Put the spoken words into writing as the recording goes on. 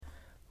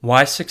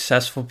Why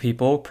successful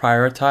people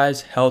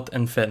prioritize health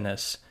and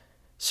fitness.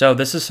 So,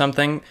 this is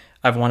something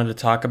I've wanted to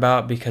talk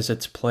about because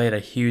it's played a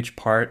huge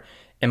part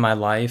in my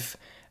life,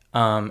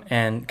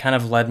 and kind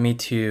of led me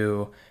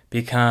to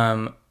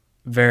become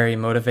very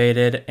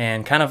motivated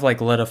and kind of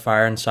like lit a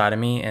fire inside of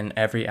me in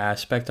every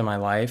aspect of my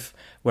life,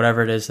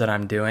 whatever it is that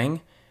I'm doing.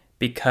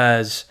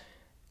 Because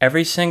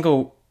every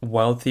single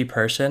wealthy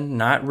person,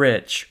 not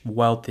rich,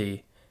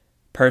 wealthy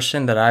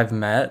person that I've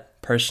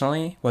met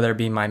personally, whether it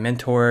be my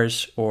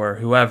mentors or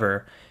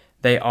whoever,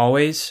 they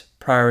always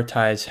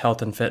prioritize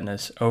health and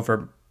fitness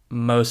over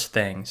most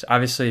things.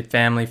 Obviously,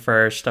 family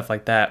first, stuff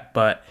like that,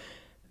 but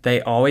they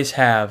always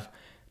have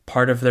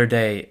part of their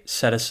day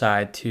set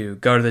aside to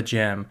go to the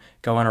gym,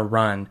 go on a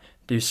run,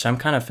 do some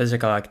kind of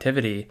physical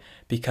activity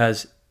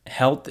because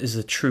health is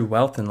the true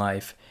wealth in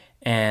life.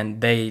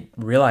 And they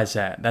realize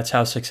that. That's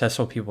how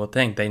successful people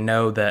think. They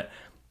know that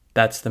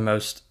that's the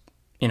most,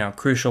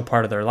 crucial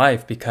part of their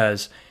life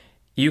because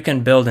you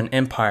can build an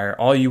empire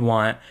all you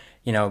want,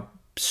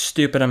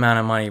 stupid amount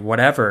of money,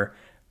 whatever.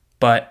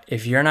 But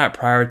if you're not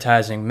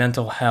prioritizing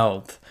mental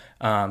health,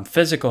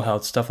 physical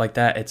health, stuff like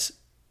that,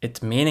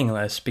 it's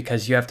meaningless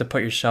because you have to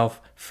put yourself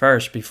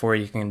first before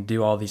you can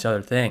do all these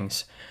other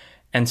things.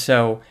 And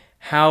so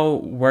how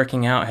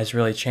working out has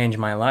really changed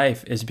my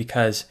life is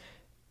because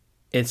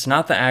it's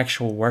not the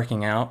actual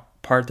working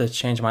out part that's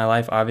changed my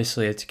life.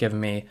 Obviously, it's given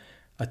me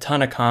a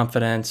ton of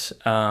confidence,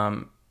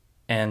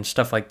 and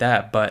stuff like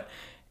that. But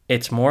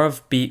it's more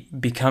of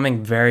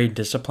becoming very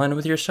disciplined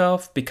with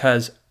yourself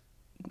because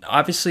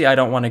obviously I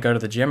don't want to go to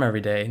the gym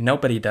every day.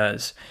 Nobody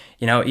does.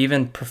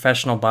 Even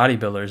professional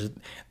bodybuilders,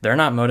 they're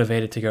not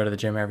motivated to go to the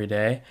gym every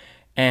day.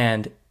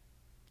 And,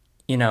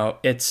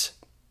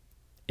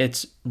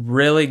 it's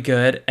really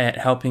good at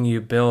helping you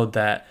build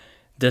that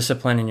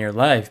discipline in your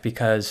life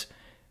because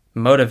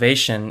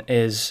motivation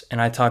is,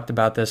 and I talked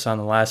about this on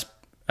the last,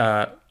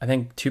 I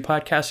think 2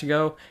 podcasts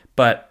ago,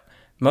 but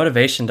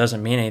motivation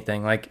doesn't mean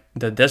anything. Like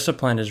the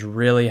discipline is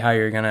really how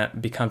you're going to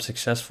become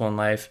successful in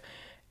life.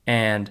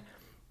 And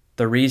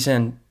the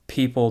reason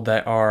people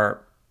that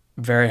are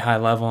very high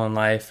level in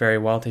life, very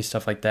wealthy,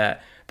 stuff like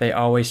that, they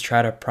always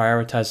try to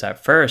prioritize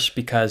that first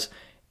because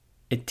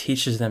it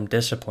teaches them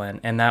discipline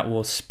and that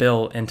will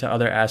spill into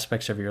other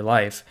aspects of your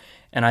life.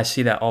 And I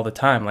see that all the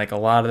time. Like a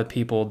lot of the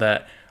people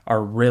that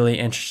are really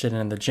interested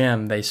in the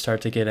gym, they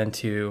start to get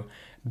into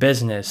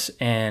business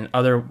and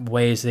other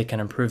ways they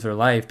can improve their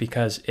life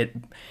because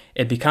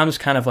it becomes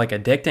kind of like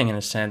addicting in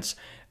a sense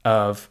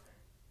of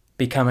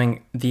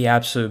becoming the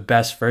absolute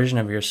best version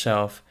of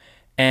yourself.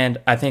 And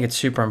I think it's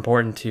super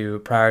important to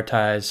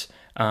prioritize,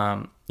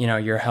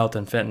 your health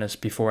and fitness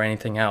before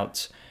anything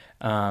else,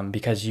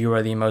 because you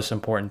are the most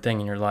important thing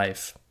in your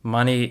life.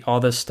 Money, all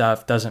this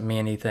stuff doesn't mean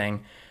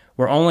anything.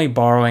 We're only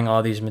borrowing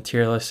all these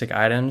materialistic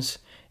items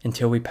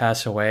until we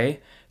pass away.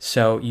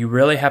 So you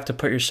really have to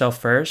put yourself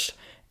first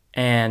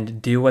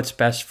and do what's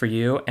best for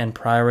you and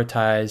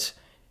prioritize,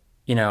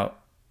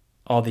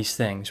 all these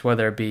things,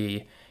 whether it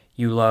be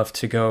you love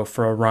to go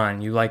for a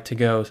run, you like to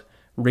go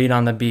read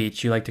on the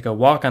beach, you like to go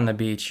walk on the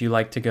beach, you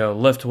like to go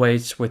lift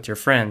weights with your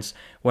friends,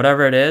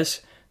 whatever it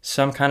is,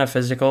 some kind of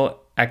physical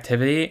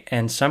activity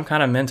and some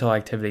kind of mental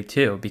activity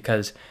too,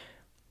 because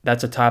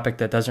that's a topic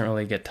that doesn't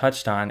really get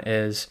touched on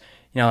is,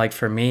 like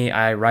for me,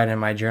 I write in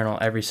my journal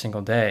every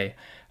single day,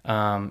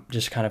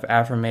 just kind of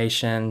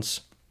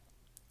affirmations,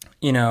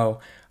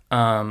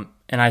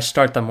 and I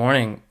start the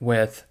morning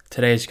with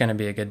today's going to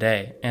be a good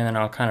day. And then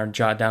I'll kind of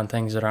jot down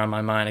things that are on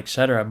my mind,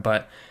 etc.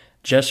 But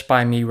just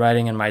by me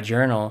writing in my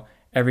journal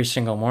every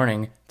single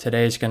morning,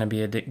 today's going to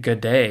be a good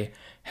day,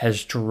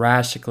 has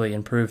drastically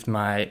improved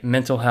my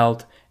mental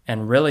health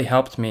and really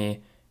helped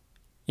me,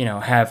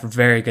 have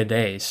very good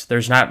days.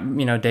 There's not,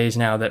 days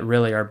now that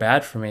really are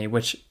bad for me,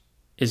 which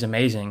is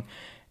amazing.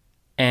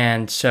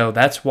 And so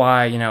that's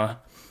why,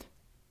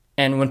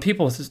 and when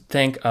people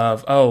think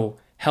of,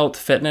 health,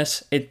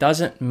 fitness, it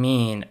doesn't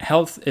mean,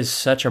 health is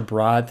such a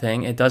broad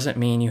thing. It doesn't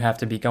mean you have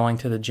to be going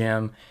to the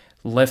gym,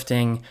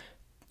 lifting,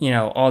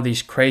 all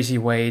these crazy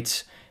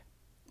weights,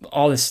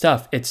 all this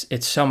stuff.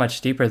 It's so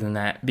much deeper than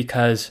that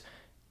because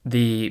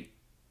the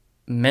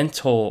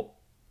mental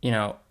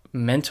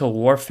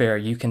warfare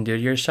you can do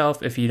to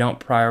yourself if you don't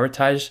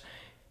prioritize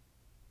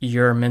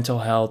your mental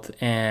health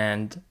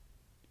and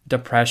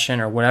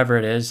depression or whatever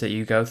it is that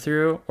you go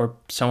through or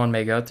someone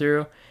may go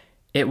through,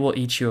 it will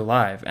eat you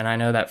alive. And I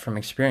know that from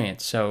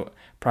experience. So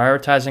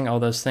prioritizing all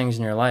those things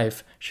in your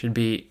life should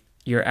be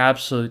your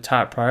absolute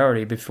top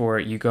priority before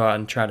you go out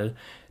and try to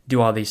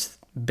do all these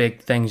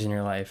big things in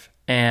your life.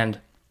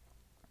 And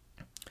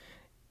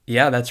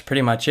yeah, that's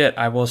pretty much it.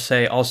 I will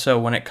say also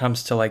when it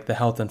comes to like the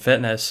health and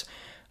fitness,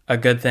 a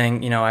good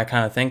thing, I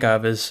kind of think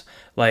of is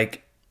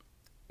like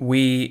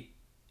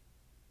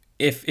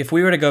if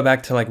we were to go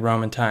back to like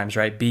Roman times,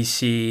 right?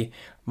 BC,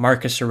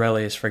 Marcus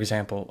Aurelius, for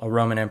example, a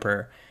Roman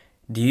emperor,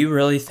 do you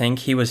really think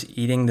he was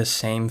eating the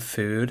same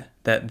food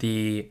that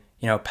the,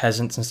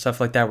 peasants and stuff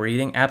like that were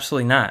eating?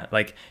 Absolutely not.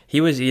 Like he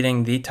was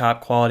eating the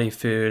top quality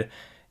food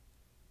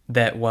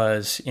that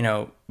was,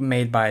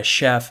 made by a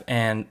chef,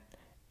 and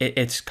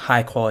it's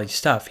high quality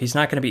stuff. He's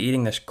not going to be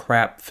eating this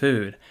crap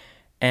food.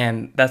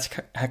 And that's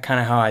kind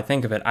of how I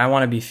think of it. I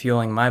want to be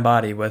fueling my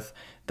body with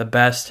the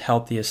best,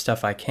 healthiest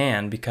stuff I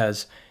can,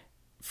 because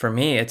for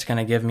me, it's going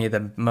to give me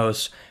the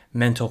most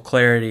mental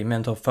clarity,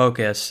 mental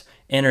focus,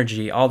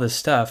 energy, all this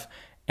stuff.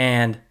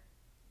 And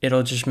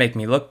it'll just make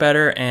me look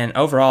better. And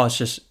overall, it's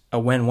just a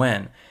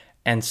win-win.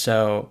 And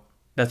so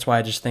that's why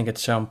I just think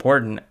it's so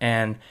important.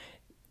 And,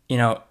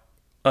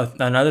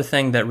 another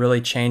thing that really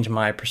changed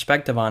my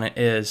perspective on it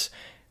is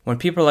when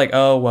people are like,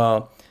 oh,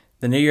 well,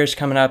 the new year's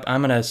coming up,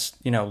 I'm going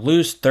to,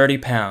 lose 30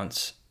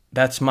 pounds.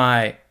 That's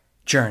my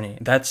journey.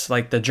 That's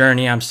like the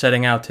journey I'm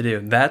setting out to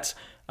do. That's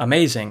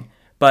amazing.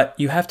 But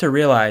you have to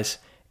realize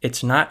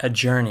it's not a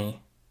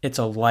journey. It's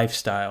a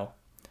lifestyle.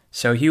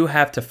 So you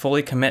have to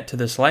fully commit to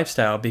this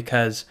lifestyle,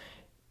 because,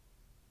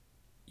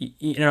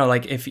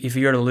 like if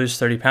you were to lose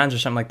 30 pounds or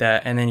something like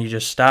that, and then you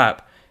just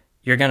stop,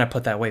 you're going to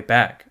put that weight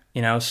back,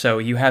 So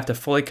you have to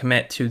fully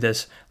commit to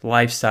this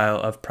lifestyle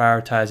of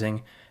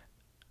prioritizing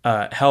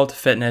health,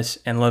 fitness,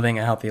 and living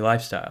a healthy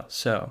lifestyle.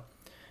 So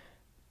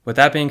with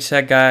that being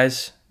said,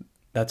 guys,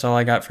 that's all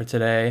I got for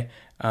today.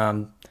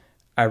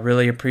 I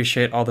really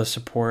appreciate all the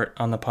support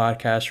on the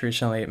podcast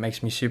recently. It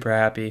makes me super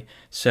happy.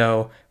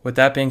 So with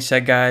that being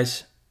said,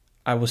 guys,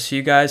 I will see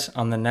you guys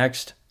on the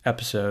next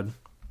episode.